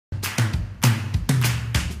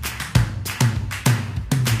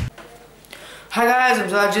Hi guys, I'm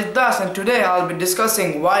Sajid Das and today I'll be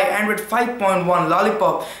discussing why Android 5.1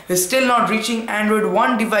 Lollipop is still not reaching Android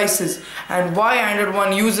 1 devices and why Android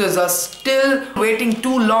 1 users are still waiting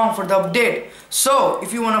too long for the update. So,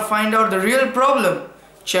 if you want to find out the real problem,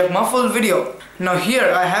 check my full video. Now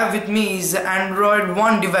here I have with me is the Android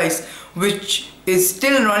 1 device which is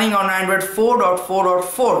still running on Android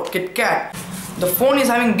 4.4.4 KitKat. The phone is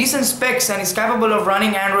having decent specs and is capable of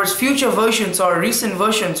running Android's future versions or recent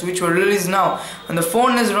versions which were released now, and the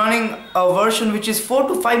phone is running a version which is 4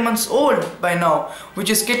 to 5 months old by now, which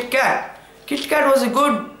is KitKat. KitKat was a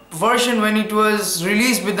good version when it was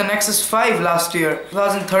released with the Nexus 5 last year.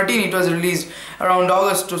 2013 it was released around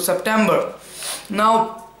August to September.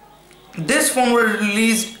 Now this phone was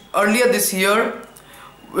released earlier this year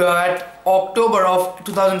at October of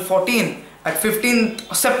 2014. At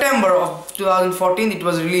 15th September of 2014 it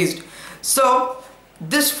was released. So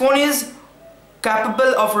this phone is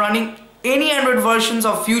capable of running any Android versions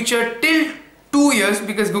of future till 2 years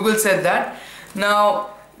because Google said that.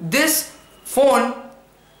 Now this phone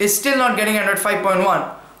is still not getting Android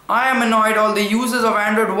 5.1. I am annoyed, all the users of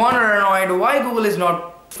Android 1 are annoyed why Google is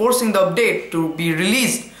not forcing the update to be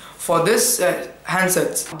released for this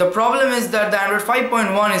handsets. The problem is that the Android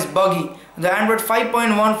 5.1 is buggy. The Android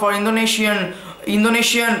 5.1 for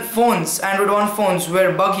Indonesian phones, Android 1 phones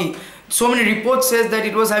were buggy. So many reports says that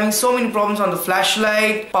it was having so many problems on the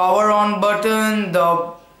flashlight, power on button,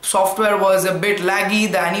 the software was a bit laggy,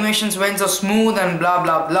 the animations went so smooth and blah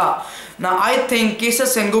blah blah. Now I think Kesar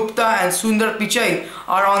Sengupta and Sundar Pichai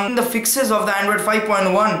are on the fixes of the Android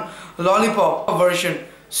 5.1 Lollipop version.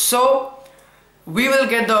 So we will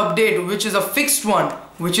get the update which is a fixed one,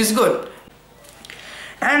 which is good.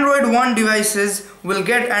 Android 1 devices will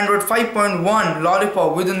get Android 5.1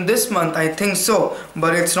 Lollipop within this month, I think so,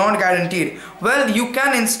 but it's not guaranteed. Well, you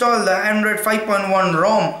can install the Android 5.1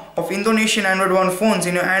 ROM of Indonesian Android 1 phones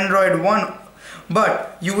in your Android 1,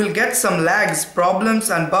 but you will get some lags,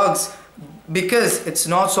 problems and bugs because it's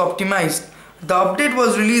not so optimized. The update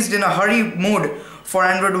was released in a hurry mode for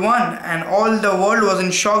Android 1 and all the world was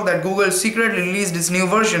in shock that Google secretly released its new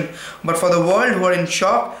version. But for the world who are in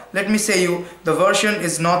shock, let me say you, the version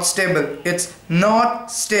is not stable. It's not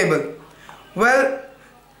stable. Well,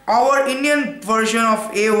 our Indian version of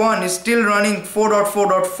A1 is still running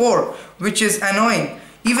 4.4.4, which is annoying.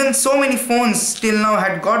 Even so many phones still now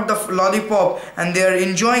had got the Lollipop and they are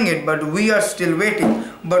enjoying it, but we are still waiting.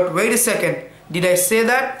 But wait a second, did I say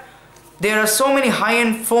that? There are so many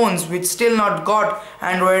high-end phones which still not got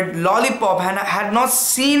Android Lollipop and had not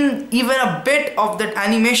seen even a bit of that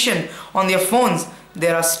animation on their phones.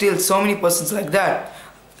 There are still so many persons like that.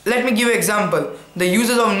 Let me give you an example. The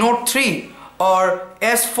users of Note 3 or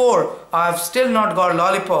S4 have still not got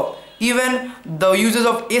Lollipop. Even the users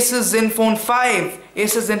of Asus Zenfone 5,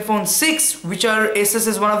 Asus Zenfone 6, which are Asus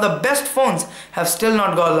is one of the best phones, have still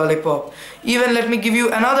not got Lollipop. Even let me give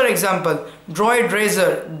you another example. Droid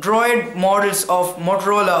Razr, Droid models of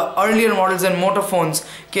Motorola, earlier models and Moto phones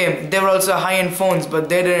came. They were also high-end phones, but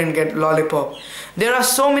they didn't get Lollipop. There are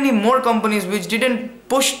so many more companies which didn't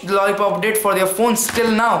push the Lollipop update for their phones till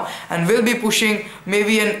now and will be pushing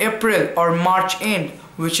maybe in April or March end,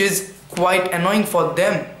 which is quite annoying for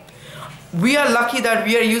them. We are lucky that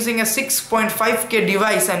we are using a 6.5K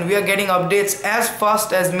device and we are getting updates as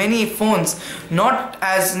fast as many phones, not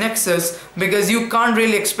as Nexus, because you can't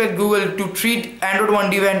really expect Google to treat Android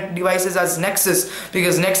 1 devices as Nexus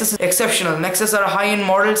because Nexus is exceptional. Nexus are high-end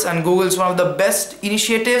models and Google's one of the best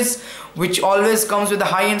initiatives which always comes with the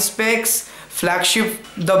high-end specs, flagship.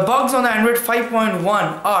 The bugs on the Android 5.1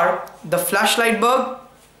 are the flashlight bug,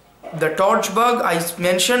 the torch bug. I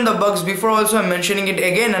mentioned the bugs before also, I'm mentioning it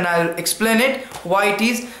again and I'll explain it why it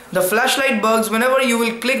is. The flashlight bugs, whenever you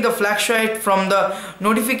will click the flashlight from the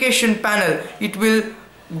notification panel, it will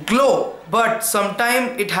glow, but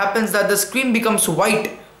sometimes it happens that the screen becomes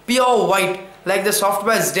white, pure white, like the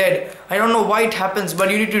software is dead. I don't know why it happens,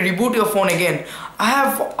 but you need to reboot your phone again. I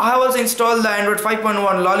have also installed the Android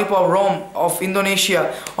 5.1 Lollipop ROM of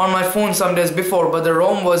Indonesia on my phone some days before, but the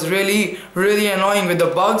ROM was really annoying with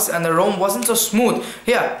the bugs and the ROM wasn't so smooth.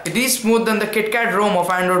 Yeah, it is smooth than the KitKat ROM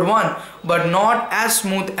of Android 1, but not as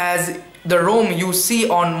smooth as the ROM you see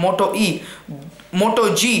on Moto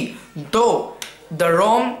G, though the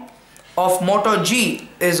ROM of Moto G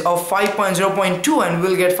is of 5.0.2 and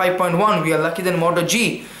we'll get 5.1. We are lucky than Moto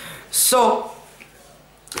G. So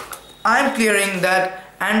I'm clearing that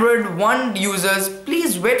Android 1 users,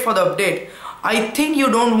 please wait for the update. I think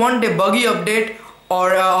you don't want a buggy update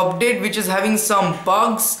or an update which is having some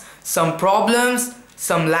bugs, some problems,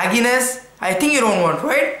 some lagginess. I think you don't want,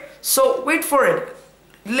 right? So wait for it.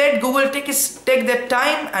 let Google take their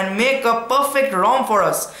time and make a perfect ROM for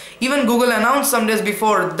us. Even Google announced some days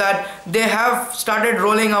before that they have started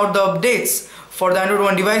rolling out the updates for the Android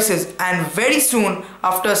One devices, and very soon,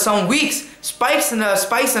 after some weeks, Spice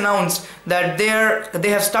announced that they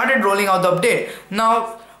have started rolling out the update.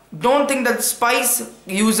 Now, don't think that Spice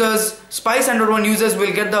Android One users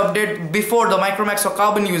will get the update before the Micromax or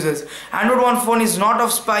Carbon users. Android One phone is not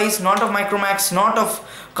of Spice, not of Micromax, not of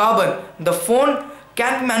Carbon. The phone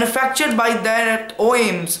can be manufactured by their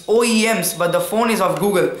OEMs, but the phone is of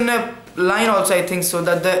Google. In a line also, I think so,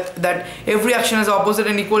 that every action has opposite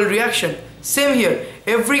and equal reaction. Same here.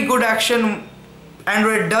 Every good action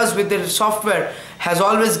Android does with their software has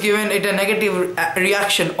always given it a negative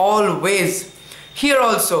reaction, always. Here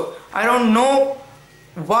also, I don't know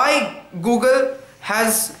why Google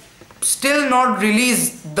has still not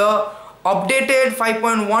released the updated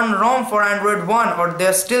 5.1 ROM for Android One, or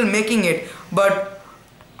they're still making it, but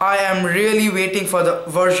I am really waiting for the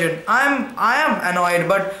version. I am annoyed,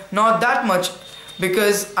 but not that much,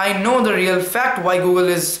 because I know the real fact why Google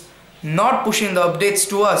is not pushing the updates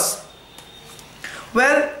to us.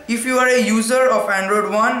 Well, if you are a user of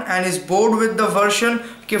Android One and is bored with the version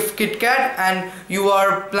KitKat and you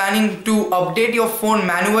are planning to update your phone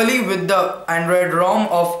manually with the Android ROM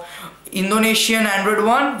of Indonesian Android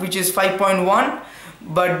One, which is 5.1,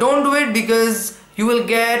 but don't do it, because you will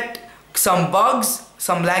get some bugs,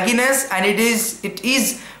 some lagginess, and it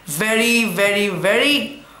is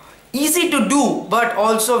very easy to do, but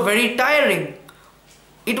also very tiring.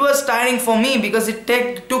 It was tiring for me because it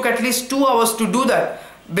took at least 2 hours to do that,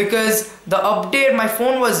 because the update, my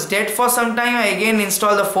phone was dead for some time. I again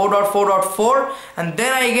installed the 4.4.4 and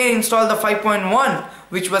then I again installed the 5.1,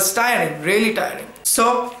 which was tiring, really tiring.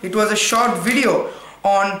 So it was a short video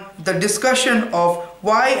on the discussion of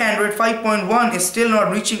why Android 5.1 is still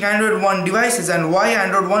not reaching Android One devices and why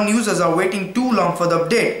Android One users are waiting too long for the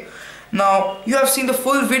update. Now you have seen the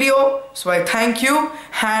full video, so I thank you,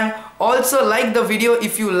 and also like the video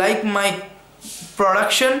if you like my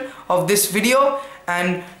production of this video,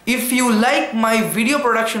 and if you like my video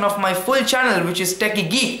production of my full channel, which is Techie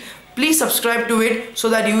Geek, please subscribe to it so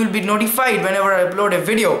that you will be notified whenever I upload a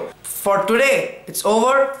video. For today it's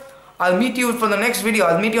over. I'll meet you for the next video.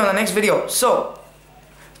 I'll meet you on the next video. So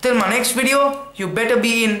till my next video, you better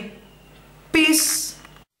be in peace.